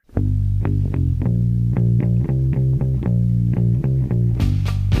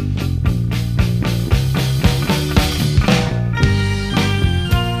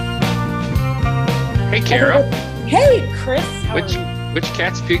Kara. Hey, Chris. Which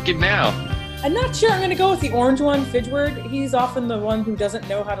cat's puking now? I'm not sure. I'm going to go with the orange one, Fidgeward. He's often the one who doesn't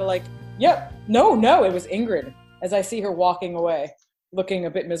know how to no, it was Ingrid, as I see her walking away, looking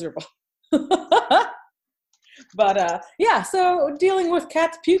a bit miserable. But so dealing with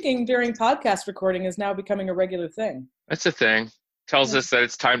cats puking during podcast recording is now becoming a regular thing. That's a thing. Tells us that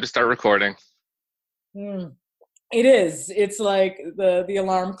it's time to start recording. It is. It's like the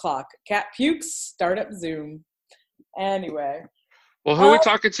alarm clock. Cat pukes, start up Zoom. Anyway. Well, who are we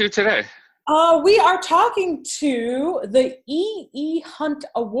talking to today? We are talking to the E.E. Hunt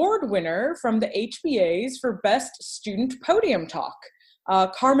Award winner from the HBAs for Best Student Podium Talk.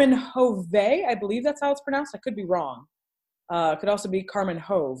 Carmen Hove, I believe that's how it's pronounced. I could be wrong. Could also be Carmen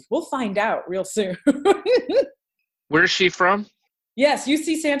Hove. We'll find out real soon. Where is she from? Yes,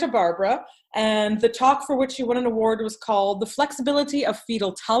 UC Santa Barbara. And the talk for which she won an award was called The Flexibility of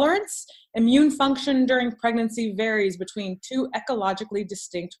Fetal Tolerance. Immune function during pregnancy varies between two ecologically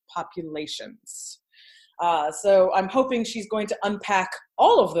distinct populations. So I'm hoping she's going to unpack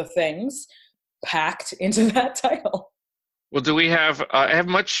all of the things packed into that title. Well, do we have, I have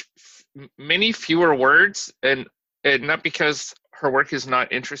many fewer words, and not because her work is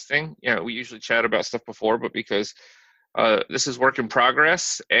not interesting. You know, we usually chat about stuff before, but because this is work in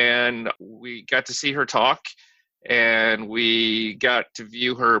progress, and we got to see her talk, and we got to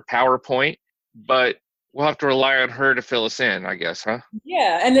view her PowerPoint, but we'll have to rely on her to fill us in, I guess, huh?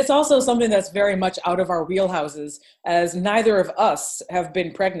 Yeah, and it's also something that's very much out of our wheelhouses, as neither of us have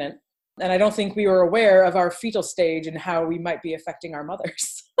been pregnant, and I don't think we were aware of our fetal stage and how we might be affecting our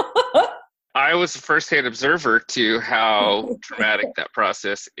mothers. I was a first-hand observer to how traumatic that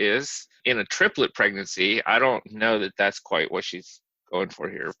process is. In a triplet pregnancy, I don't know that that's quite what she's going for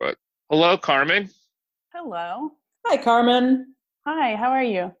here, but hello, Carmen. Hello. Hi, Carmen. Hi, how are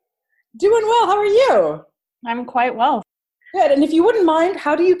you? Doing well. How are you? I'm quite well. Good. And if you wouldn't mind,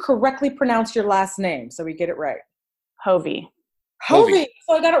 how do you correctly pronounce your last name so we get it right? Hovey. Hovey.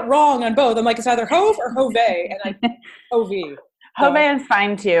 So I got it wrong on both. I'm like, it's either Hove or Hove, and I Hovey. Hovey is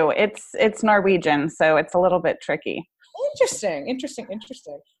fine too. It's Norwegian, so it's a little bit tricky. Interesting.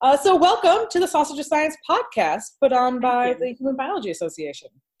 So welcome to the Sausage of Science podcast put on by the Human Biology Association.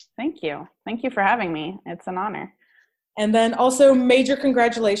 Thank you. Thank you for having me. It's an honor. And then also major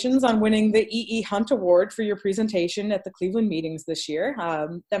congratulations on winning the E.E. Hunt Award for your presentation at the Cleveland meetings this year.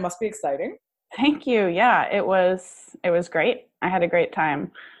 That must be exciting. Thank you. Yeah, it was great. I had a great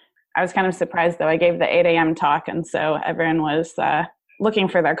time. I was kind of surprised, though. I gave the 8 a.m. talk, and so everyone was looking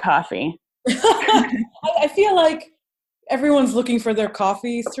for their coffee. I feel like everyone's looking for their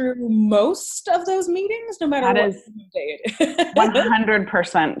coffee through most of those meetings, no matter what day it is.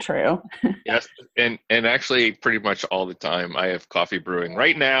 100% true. Yes, and actually pretty much all the time I have coffee brewing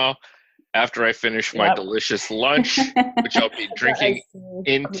right now after I finish my delicious lunch, which I'll be drinking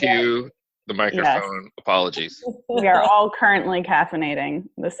into the microphone. Yes. Apologies. We are all currently caffeinating.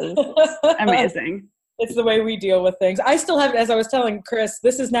 This is amazing. It's the way we deal with things. I still have, as I was telling Chris,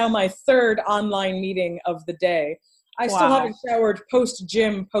 this is now my third online meeting of the day. I still haven't showered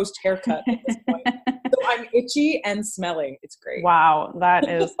post-gym, post-haircut at this point. So I'm itchy and smelly. It's great. Wow, that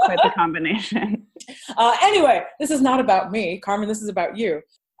is quite the combination. Anyway, this is not about me, Carmen. This is about you.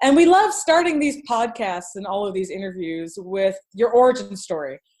 And we love starting these podcasts and all of these interviews with your origin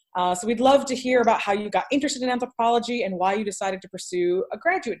story. So we'd love to hear about how you got interested in anthropology and why you decided to pursue a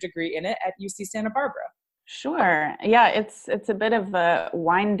graduate degree in it at UC Santa Barbara. Sure. Yeah, it's a bit of a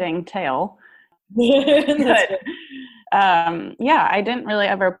winding tale. But, I didn't really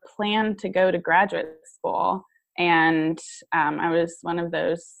ever plan to go to graduate school. And I was one of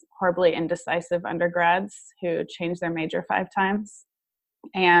those horribly indecisive undergrads who changed their major 5 times.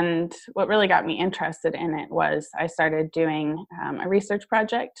 And what really got me interested in it was I started doing a research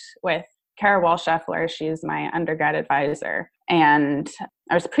project with Kara Walsheffler. She's my undergrad advisor. And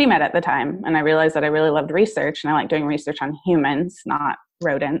I was pre-med at the time, and I realized that I really loved research, and I like doing research on humans, not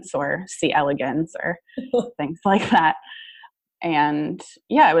rodents or C. elegans or things like that. And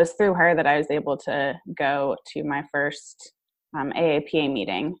it was through her that I was able to go to my first AAPA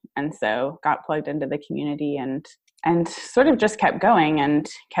meeting, and so got plugged into the community and sort of just kept going and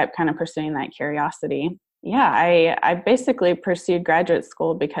kept kind of pursuing that curiosity. I basically pursued graduate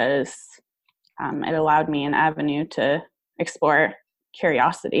school because it allowed me an avenue to explore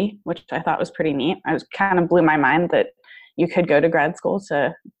curiosity, which I thought was pretty neat. I was kind of blew my mind that you could go to grad school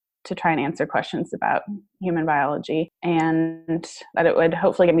to try and answer questions about human biology, and that it would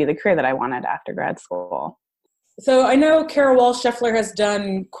hopefully give me the career that I wanted after grad school. So I know Kara Walsh Scheffler has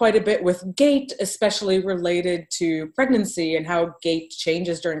done quite a bit with gait, especially related to pregnancy and how gait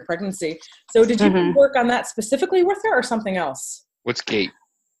changes during pregnancy. So did you work on that specifically with her or something else? What's gait?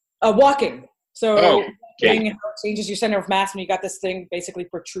 Walking. So gait. How it changes your center of mass when you got this thing basically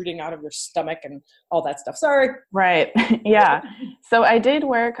protruding out of your stomach and all that stuff. Sorry. Right. Yeah. So I did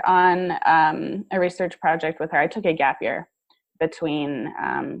work on a research project with her. I took a gap year between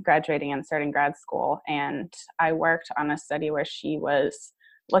graduating and starting grad school. And I worked on a study where she was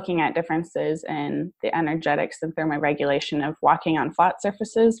looking at differences in the energetics and thermoregulation of walking on flat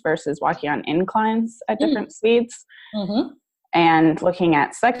surfaces versus walking on inclines at different speeds. And looking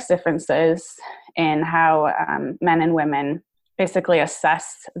at sex differences in how men and women basically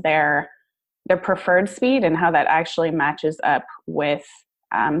assess their preferred speed and how that actually matches up with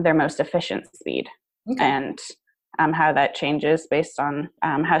their most efficient speed. And how that changes based on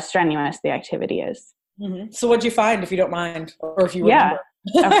how strenuous the activity is. So what'd you find, if you don't mind, or if you remember?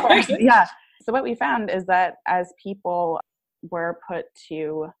 Of course. Yeah. So what we found is that as people were put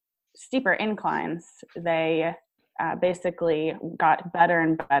to steeper inclines, they basically got better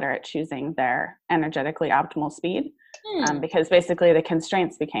and better at choosing their energetically optimal speed because basically the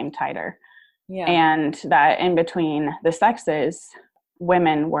constraints became tighter. And that in between the sexes,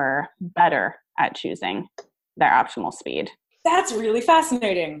 women were better at choosing their optimal speed. That's really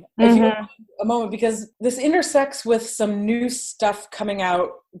fascinating. If you have a moment, because this intersects with some new stuff coming out,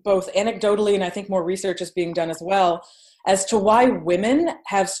 both anecdotally and I think more research is being done as well, as to why women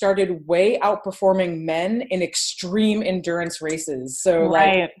have started way outperforming men in extreme endurance races. So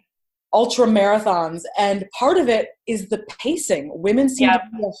like ultra marathons. And part of it is the pacing. Women seem to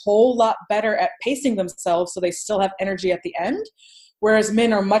be a whole lot better at pacing themselves so they still have energy at the end. Whereas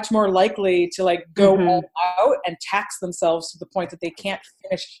men are much more likely to like go all out and tax themselves to the point that they can't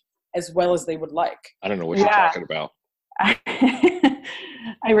finish as well as they would like. I don't know what you're talking about.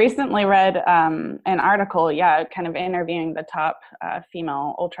 I recently read an article, kind of interviewing the top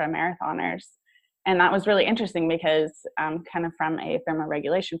female ultra marathoners. And that was really interesting because kind of from a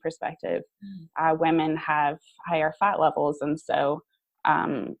thermoregulation perspective, women have higher fat levels and so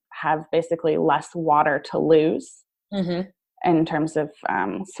have basically less water to lose. In terms of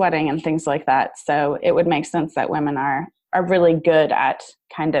sweating and things like that. So it would make sense that women are really good at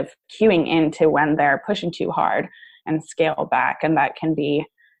kind of cueing into when they're pushing too hard and scale back. And that can be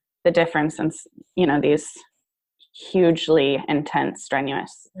the difference in, these hugely intense,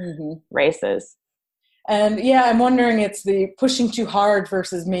 strenuous races. And I'm wondering it's the pushing too hard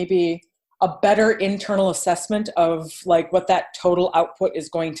versus maybe a better internal assessment of like what that total output is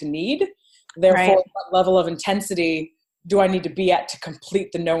going to need. Therefore, what level of intensity do I need to be at to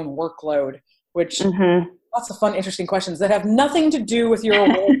complete the known workload? Which lots of fun, interesting questions that have nothing to do with your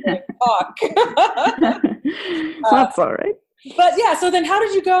award-winning talk. That's all right. But so then how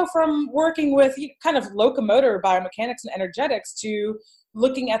did you go from working with kind of locomotor biomechanics and energetics to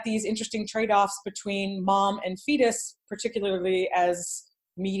looking at these interesting trade-offs between mom and fetus, particularly as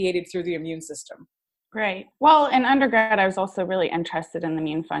mediated through the immune system? Right. Well, in undergrad, I was also really interested in the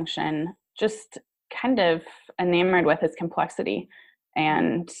immune function, just kind of enamored with its complexity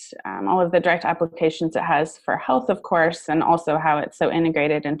and all of the direct applications it has for health, of course, and also how it's so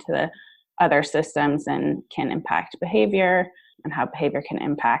integrated into the other systems and can impact behavior and how behavior can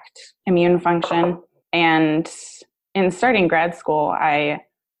impact immune function. And in starting grad school, I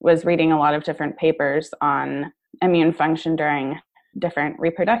was reading a lot of different papers on immune function during different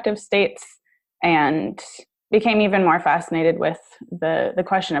reproductive states and became even more fascinated with the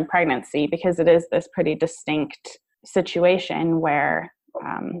question of pregnancy because it is this pretty distinct situation where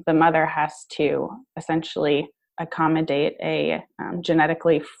the mother has to essentially accommodate a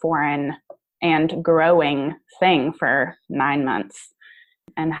genetically foreign and growing thing for 9 months,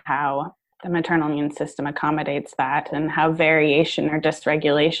 and how the maternal immune system accommodates that and how variation or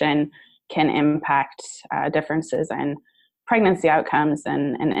dysregulation can impact differences in pregnancy outcomes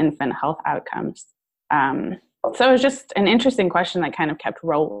and infant health outcomes. So it was just an interesting question that kind of kept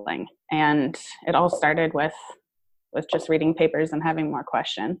rolling. And it all started with just reading papers and having more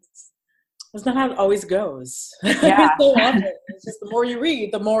questions. Isn't that how it always goes? Yeah. So often. It's just the more you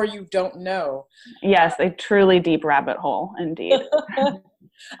read, the more you don't know. Yes, a truly deep rabbit hole, indeed.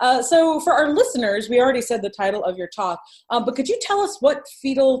 So for our listeners, we already said the title of your talk, but could you tell us what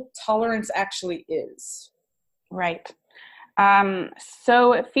fetal tolerance actually is? Right.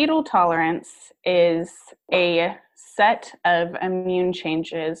 So fetal tolerance is a set of immune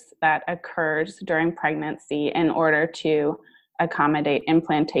changes that occurs during pregnancy in order to accommodate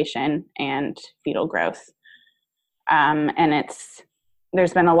implantation and fetal growth. And it's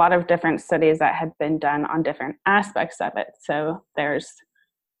there's been a lot of different studies that have been done on different aspects of it. So there's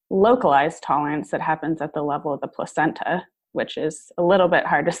localized tolerance that happens at the level of the placenta, which is a little bit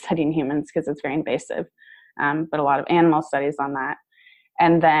hard to study in humans because it's very invasive, but a lot of animal studies on that.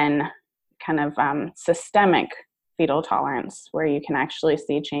 And then kind of systemic fetal tolerance, where you can actually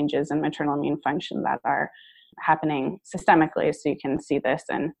see changes in maternal immune function that are happening systemically. So you can see this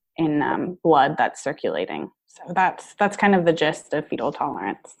in blood that's circulating. So that's kind of the gist of fetal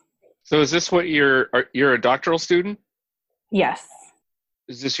tolerance. So is this what you're a doctoral student? Yes.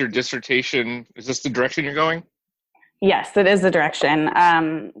 Is this your dissertation? Is this the direction you're going? Yes, it is the direction.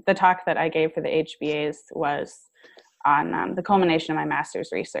 The talk that I gave for the HBAs was on the culmination of my master's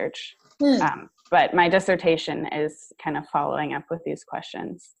research. But my dissertation is kind of following up with these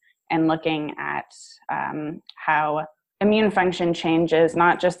questions and looking at how immune function changes,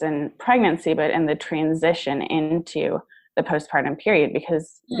 not just in pregnancy, but in the transition into the postpartum period,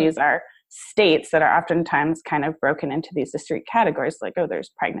 because these are states that are oftentimes kind of broken into these discrete categories, like, oh,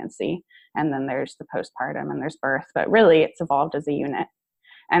 there's pregnancy, and then there's the postpartum, and there's birth, but really it's evolved as a unit.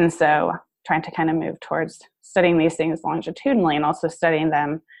 And so trying to kind of move towards studying these things longitudinally and also studying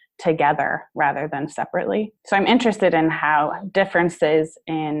them together rather than separately. So I'm interested in how differences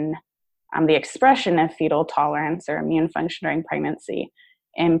in the expression of fetal tolerance or immune function during pregnancy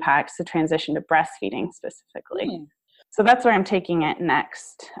impacts the transition to breastfeeding specifically. So that's where I'm taking it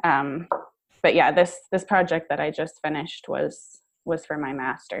next. But yeah, this project that I just finished was for my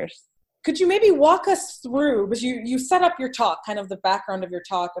master's. Could you maybe walk us through, because you set up your talk, kind of the background of your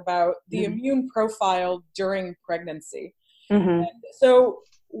talk about the immune profile during pregnancy. And so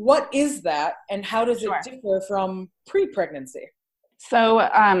what is that, and how does it differ from pre-pregnancy? So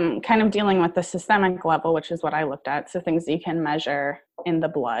kind of dealing with the systemic level, which is what I looked at, so things you can measure in the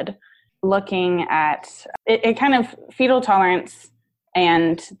blood, looking at it kind of fetal tolerance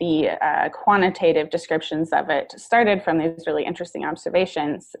and the quantitative descriptions of it started from these really interesting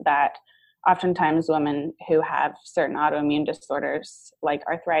observations that oftentimes women who have certain autoimmune disorders like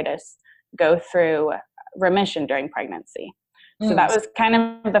arthritis go through remission during pregnancy. So that was kind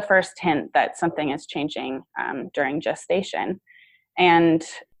of the first hint that something is changing during gestation. And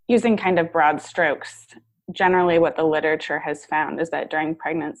using kind of broad strokes, generally what the literature has found is that during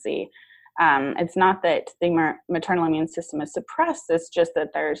pregnancy, it's not that the maternal immune system is suppressed, it's just that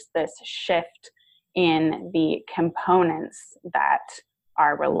there's this shift in the components that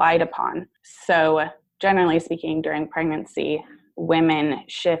are relied upon. So generally speaking, during pregnancy, women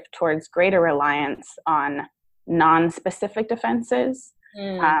shift towards greater reliance on non-specific defenses.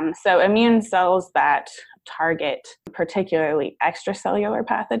 So immune cells that target particularly extracellular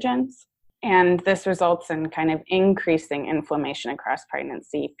pathogens. And this results in kind of increasing inflammation across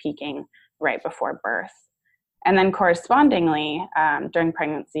pregnancy, peaking right before birth. And then correspondingly, during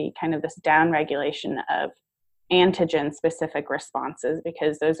pregnancy, kind of this downregulation of antigen-specific responses,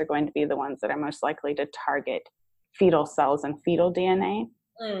 because those are going to be the ones that are most likely to target fetal cells and fetal DNA.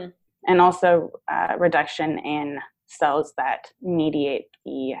 And also reduction in cells that mediate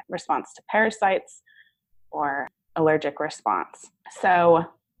the response to parasites or allergic response. So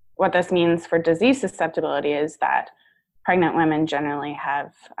what this means for disease susceptibility is that pregnant women generally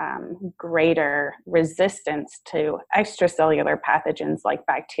have greater resistance to extracellular pathogens like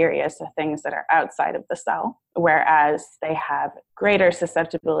bacteria, so things that are outside of the cell, whereas they have greater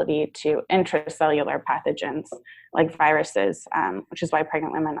susceptibility to intracellular pathogens like viruses, which is why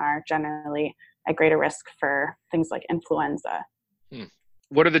pregnant women are generally at greater risk for things like influenza.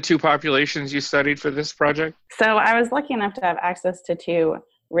 What are the two populations you studied for this project? So I was lucky enough to have access to two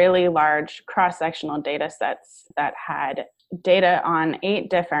really large cross-sectional data sets that had data on 8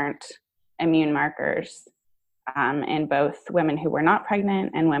 different immune markers in both women who were not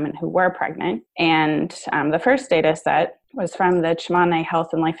pregnant and women who were pregnant. And the first data set was from the Chmane Health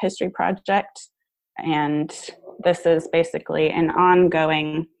and Life History Project. And this is basically an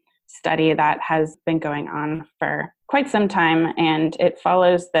ongoing study that has been going on for quite some time. And it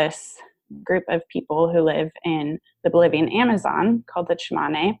follows this group of people who live in the Bolivian Amazon called the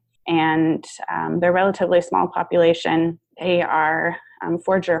Chmane, and they're a relatively small population. They are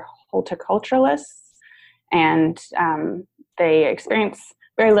forager horticulturalists, and they experience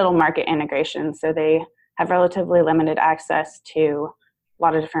very little market integration, so they have relatively limited access to a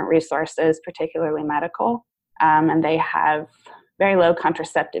lot of different resources, particularly medical, and they have very low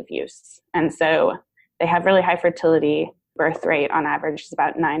contraceptive use, and so they have really high fertility. Birth rate on average is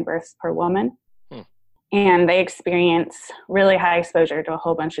about 9 births per woman. And they experience really high exposure to a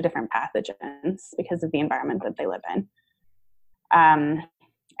whole bunch of different pathogens because of the environment that they live in.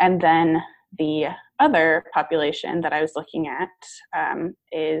 And then the other population that I was looking at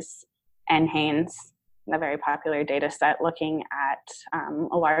is NHANES, a very popular data set looking at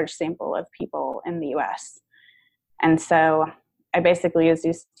a large sample of people in the US. And so I basically used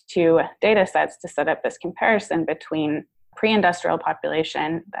these two data sets to set up this comparison between pre-industrial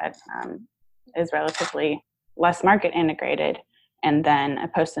population that is relatively less market integrated and then a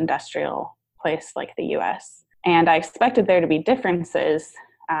post-industrial place like the US. And I expected there to be differences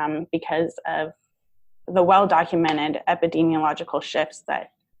because of the well-documented epidemiological shifts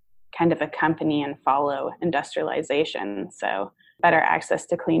that kind of accompany and follow industrialization. So better access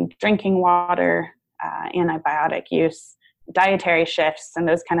to clean drinking water, antibiotic use, dietary shifts, and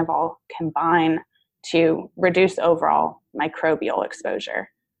those kind of all combine to reduce overall microbial exposure.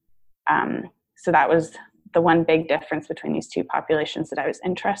 So that was the one big difference between these two populations that I was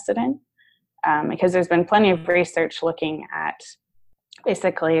interested in, because there's been plenty of research looking at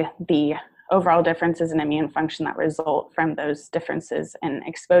basically the overall differences in immune function that result from those differences in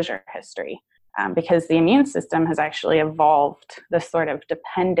exposure history, because the immune system has actually evolved this sort of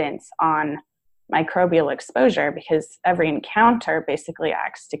dependence on microbial exposure because every encounter basically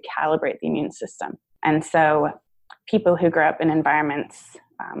acts to calibrate the immune system. And so people who grow up in environments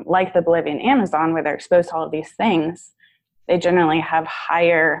like the Bolivian Amazon, where they're exposed to all of these things, they generally have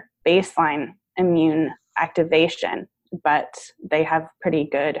higher baseline immune activation, but they have pretty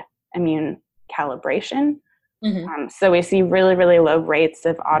good immune calibration. Mm-hmm. So we see really, really low rates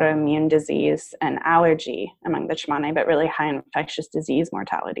of autoimmune disease and allergy among the Tsimane, but really high infectious disease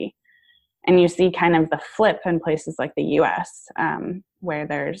mortality. And you see kind of the flip in places like the US, where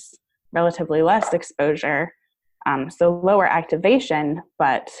there's relatively less exposure, so lower activation,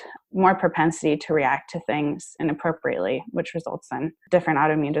 but more propensity to react to things inappropriately, which results in different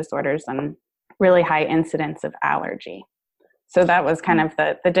autoimmune disorders and really high incidence of allergy. So that was kind of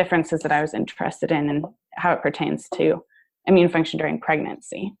the differences that I was interested in and how it pertains to immune function during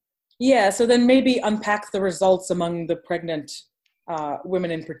pregnancy. Yeah, so then maybe unpack the results among the pregnant women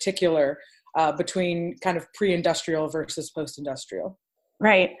in particular between kind of pre-industrial versus post-industrial.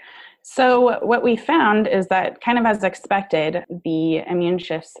 Right. So what we found is that, kind of as expected, the immune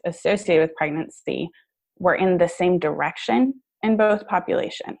shifts associated with pregnancy were in the same direction in both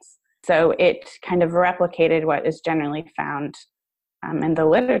populations. So it kind of replicated what is generally found in the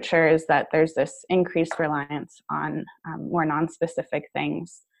literature, is that there's this increased reliance on more nonspecific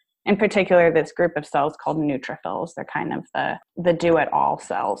things. In particular, this group of cells called neutrophils. They're kind of the do-it-all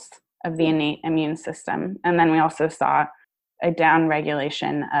cells of the innate immune system. And then we also saw a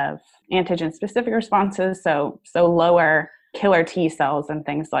downregulation of antigen-specific responses, so lower killer T cells and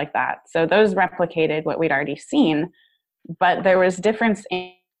things like that. So those replicated what we'd already seen, but there was difference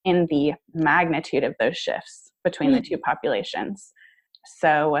in the magnitude of those shifts between the two populations.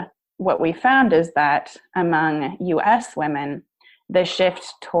 So what we found is that among US women, the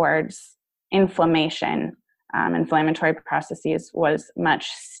shift towards inflammation, inflammatory processes, was much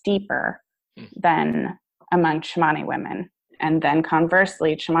steeper than among Tsimane women. And then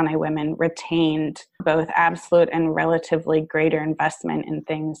conversely, Tsimane women retained both absolute and relatively greater investment in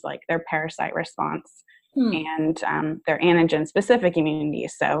things like their parasite response and their antigen-specific immunity.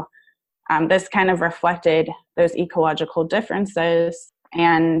 So this kind of reflected those ecological differences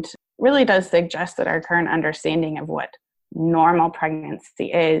and really does suggest that our current understanding of what normal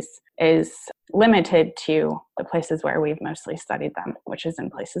pregnancy is limited to the places where we've mostly studied them, which is in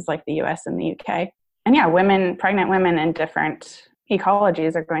places like the US and the UK. And yeah, pregnant women in different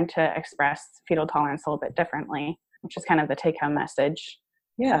ecologies are going to express fetal tolerance a little bit differently, which is kind of the take-home message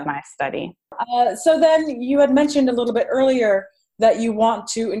of my study. So then you had mentioned a little bit earlier that you want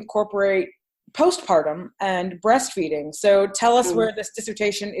to incorporate postpartum and breastfeeding. So tell us where this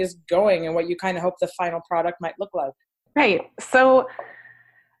dissertation is going and what you kind of hope the final product might look like. Right. So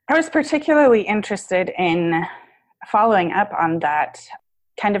I was particularly interested in following up on that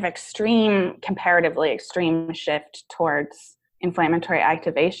kind of comparatively extreme shift towards inflammatory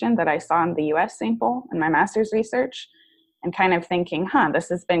activation that I saw in the US sample in my master's research, and kind of thinking, this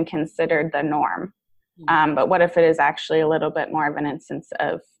has been considered the norm. But what if it is actually a little bit more of an instance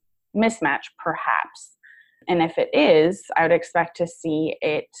of mismatch, perhaps? And if it is, I would expect to see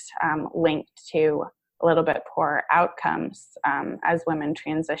it linked to a little bit poorer outcomes as women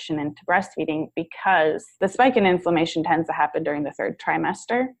transition into breastfeeding, because the spike in inflammation tends to happen during the third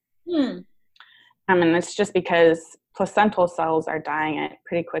trimester. And it's just because placental cells are dying at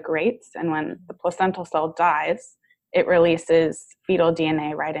pretty quick rates. And when the placental cell dies, it releases fetal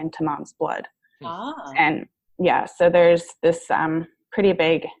DNA right into mom's blood. And so there's this pretty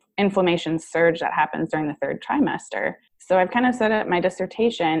big inflammation surge that happens during the third trimester. So I've kind of set up my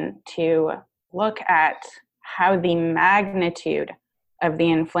dissertation to look at how the magnitude of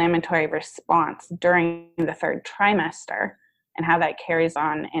the inflammatory response during the third trimester and how that carries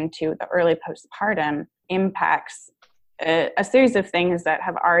on into the early postpartum impacts a series of things that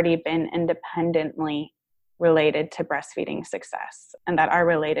have already been independently related to breastfeeding success and that are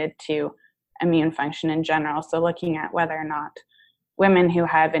related to immune function in general. So looking at whether or not women who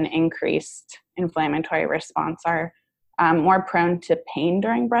have an increased inflammatory response are more prone to pain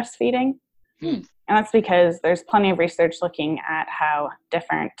during breastfeeding. And that's because there's plenty of research looking at how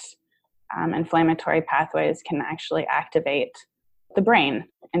different inflammatory pathways can actually activate the brain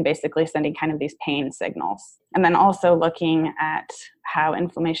and basically sending kind of these pain signals. And then also looking at how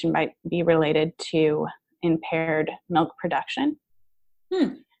inflammation might be related to impaired milk production.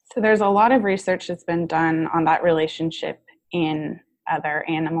 So there's a lot of research that's been done on that relationship in other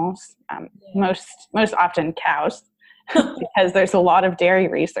animals, most often cows, because there's a lot of dairy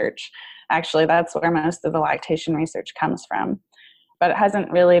research. Actually, that's where most of the lactation research comes from. But it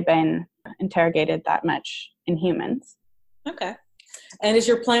hasn't really been interrogated that much in humans. Okay. And is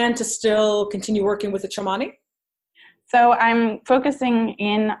your plan to still continue working with the Chomani? So I'm focusing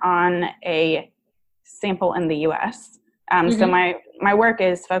in on a sample in the U.S. So my work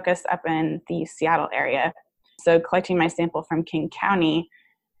is focused up in the Seattle area. So collecting my sample from King County.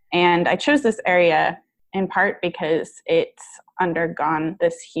 And I chose this area in part because it's undergone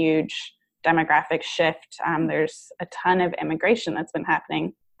this huge demographic shift. There's a ton of immigration that's been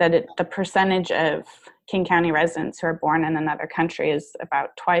happening. The percentage of King County residents who are born in another country is about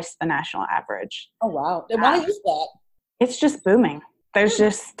twice the national average. Oh, wow. And why is that? It's just booming. There's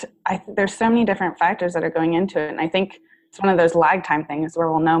there's so many different factors that are going into it. And I think it's one of those lag time things where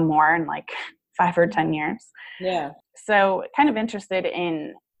we'll know more in like 5 or 10 years. Yeah. So kind of interested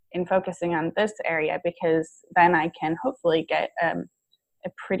in focusing on this area because then I can hopefully get a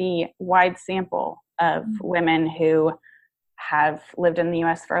pretty wide sample of women who have lived in the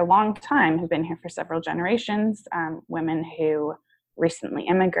U.S. for a long time, who've been here for several generations, women who recently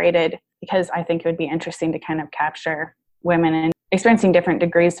immigrated, because I think it would be interesting to kind of capture women and experiencing different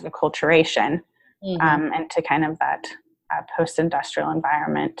degrees of acculturation and to kind of that post-industrial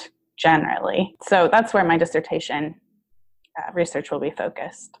environment generally. So that's where my dissertation research will be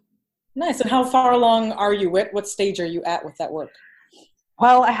focused. Nice. And how far along are you with? What stage are you at with that work?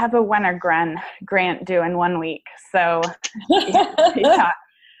 Well, I have a Wenner grant due in 1 week. So yeah.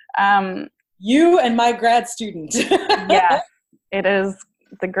 You and my grad student. Yeah, it is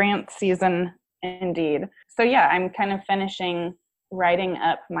the grant season indeed. So yeah, I'm kind of finishing writing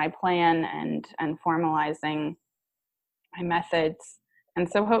up my plan and formalizing my methods. And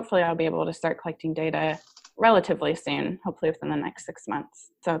so hopefully I'll be able to start collecting data relatively soon, hopefully within the next 6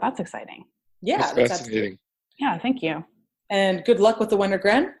 months. So that's exciting. Yeah, that's fascinating. Yeah, thank you. And good luck with the Wenner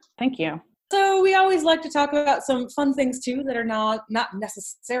grant. Thank you. So we always like to talk about some fun things too that are not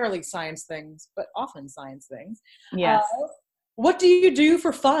necessarily science things, but often science things. Yes. What do you do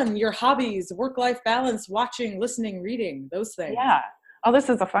for fun? Your hobbies, work-life balance, watching, listening, reading, those things. Yeah. Oh, this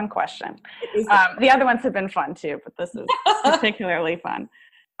is a fun question. The other ones have been fun too, but this is particularly fun.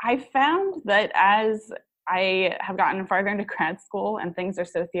 I found that as I have gotten farther into grad school and things are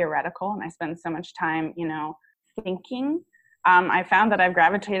so theoretical and I spend so much time, thinking, I found that I've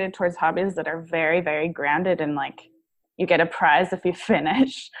gravitated towards hobbies that are very, very grounded in like you get a prize if you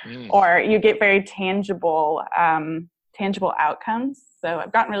finish or you get very tangible outcomes. So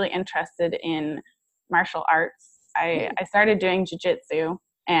I've gotten really interested in martial arts. I started doing jiu-jitsu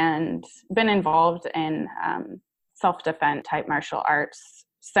and been involved in self-defense type martial arts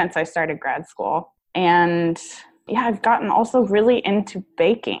since I started grad school. And yeah, I've gotten also really into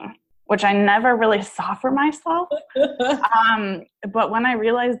baking, which I never really saw for myself. But when I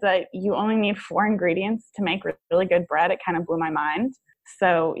realized that you only need 4 ingredients to make really good bread, it kind of blew my mind.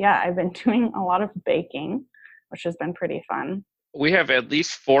 So yeah, I've been doing a lot of baking, which has been pretty fun. We have at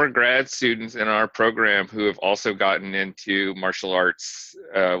least 4 grad students in our program who have also gotten into martial arts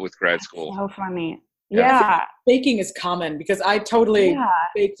with grad school. So funny. Yeah. Yeah. Baking is common because I totally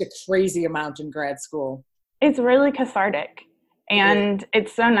baked a crazy amount in grad school. It's really cathartic. And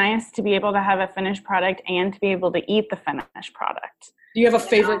it's so nice to be able to have a finished product and to be able to eat the finished product. Do you have a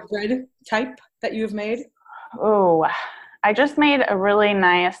favorite bread type that you have made? Oh, I just made a really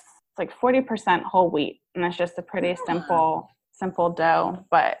nice, it's like 40% whole wheat. And it's just a pretty simple dough,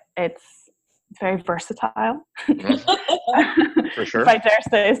 but it's very versatile. For sure. If I dare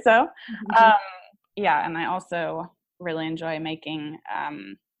say so. Yeah, and I also really enjoy making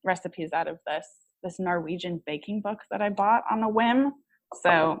recipes out of this Norwegian baking book that I bought on a whim.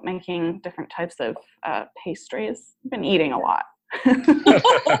 So making different types of pastries. I've been eating a lot. Nothing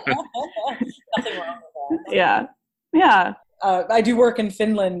wrong with that. Yeah. I do work in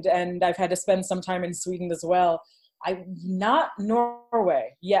Finland, and I've had to spend some time in Sweden as well. I'm not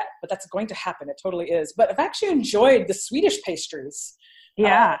Norway yet, but that's going to happen. It totally is. But I've actually enjoyed the Swedish pastries.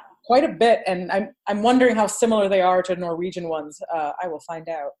 Yeah. Quite a bit, and I'm wondering how similar they are to Norwegian ones. I will find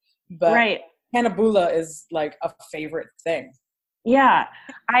out. But right. Kanabula is like a favorite thing. Yeah,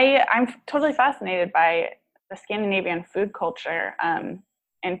 I'm totally fascinated by the Scandinavian food culture,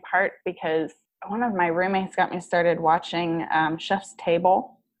 in part because one of my roommates got me started watching Chef's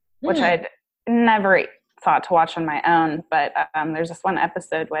Table, which I'd never thought to watch on my own. But there's this one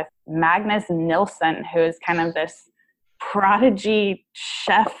episode with Magnus Nilsson, who is kind of this prodigy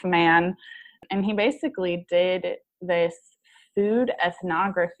chef man, and he basically did this food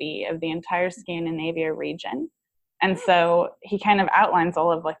ethnography of the entire Scandinavia region. And so he kind of outlines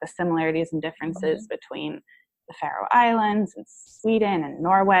all of like the similarities and differences between the Faroe Islands and Sweden and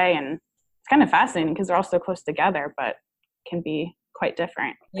Norway, and it's kind of fascinating because they're all so close together but can be quite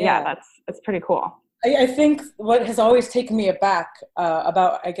different. Yeah, that's pretty cool. I think what has always taken me aback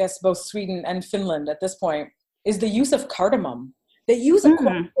about, I guess, both Sweden and Finland at this point is the use of cardamom. They use quite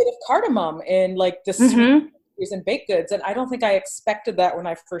a bit of cardamom in like the sweets and baked goods, and I don't think I expected that when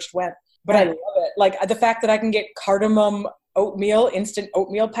I first went, but I love it. Like the fact that I can get cardamom oatmeal, instant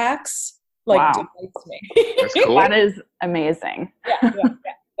oatmeal packs, like delights me. That's cool. That is amazing. Yeah.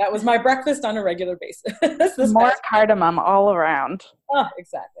 That was my breakfast on a regular basis. More cardamom all around. Oh,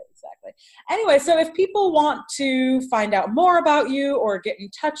 exactly. Anyway, so if people want to find out more about you or get in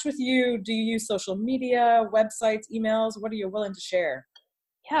touch with you, do you use social media, websites, emails? What are you willing to share?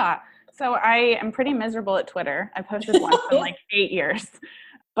 Yeah. So I am pretty miserable at Twitter. I posted once in like 8 years.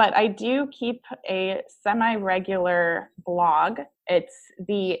 But I do keep a semi-regular blog. It's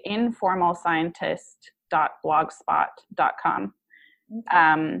the informalscientist.blogspot.com.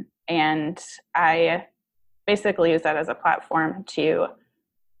 And I basically use that as a platform to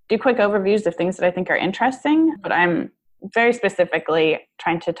do quick overviews of things that I think are interesting, but I'm very specifically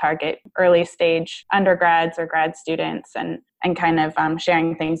trying to target early stage undergrads or grad students and kind of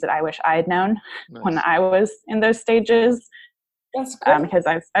sharing things that I wish I had known when I was in those stages. That's cool. Because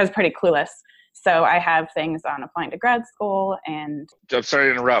I was pretty clueless. So I have things on applying to grad school and... I'm sorry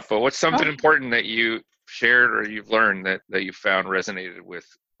to interrupt, but what's something important that you shared or you've learned that you found resonated with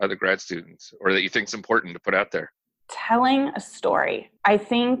other grad students or that you think is important to put out there? Telling a story. I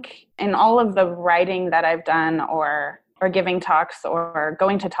think in all of the writing that I've done or giving talks or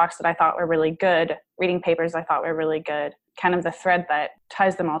going to talks that I thought were really good, reading papers I thought were really good, kind of the thread that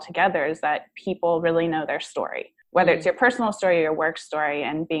ties them all together is that people really know their story. Whether it's your personal story or your work story,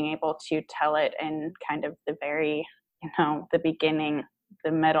 and being able to tell it in kind of the very, the beginning,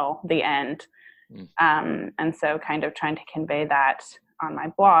 the middle, the end. And so kind of trying to convey that on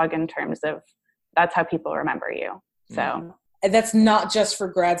my blog in terms of that's how people remember you. So and that's not just for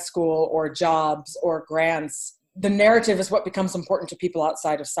grad school or jobs or grants. The narrative is what becomes important to people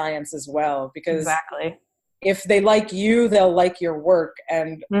outside of science as well, because if they like you, they'll like your work.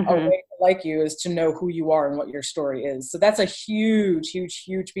 And a way to like you is to know who you are and what your story is. So that's a huge, huge,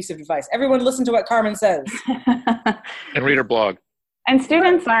 huge piece of advice. Everyone listen to what Carmen says. And read her blog. And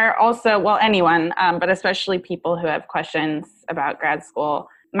students are also, well, anyone, but especially people who have questions about grad school.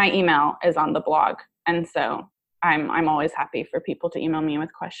 My email is on the blog. And so I'm always happy for people to email me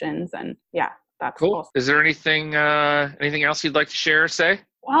with questions. And that's cool. Awesome. Is there anything else you'd like to share or say?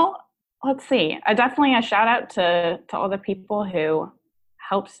 Well, let's see. Definitely a shout out to all the people who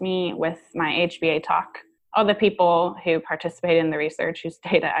helped me with my HBA talk, all the people who participated in the research whose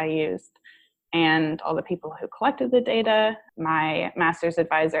data I used, and all the people who collected the data. My master's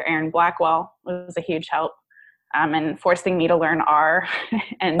advisor, Erin Blackwell, was a huge help in forcing me to learn R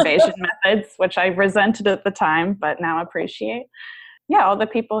and Bayesian methods, which I resented at the time, but now appreciate. Yeah, all the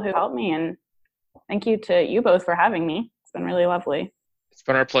people who helped me, and thank you to you both for having me. It's been really lovely. It's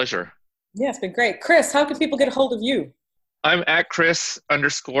been our pleasure. Yeah, it's been great. Chris, how can people get a hold of you? I'm at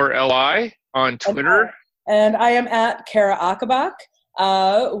Chris_LI on Twitter. And I am at Kara Achenbach.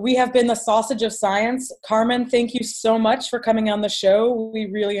 We have been the Sausage of Science. Carmen, thank you so much for coming on the show. We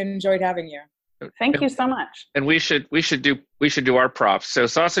really enjoyed having you. Thank you so much. And we should do our props. So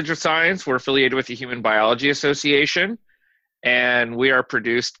Sausage of Science, we're affiliated with the Human Biology Association, and we are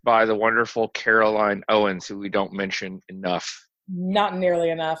produced by the wonderful Caroline Owens, who we don't mention enough. Not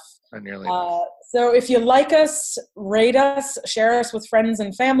nearly enough. Not nearly enough. So if you like us, rate us, share us with friends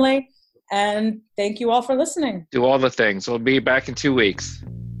and family, and thank you all for listening. Do all the things. We'll be back in 2 weeks.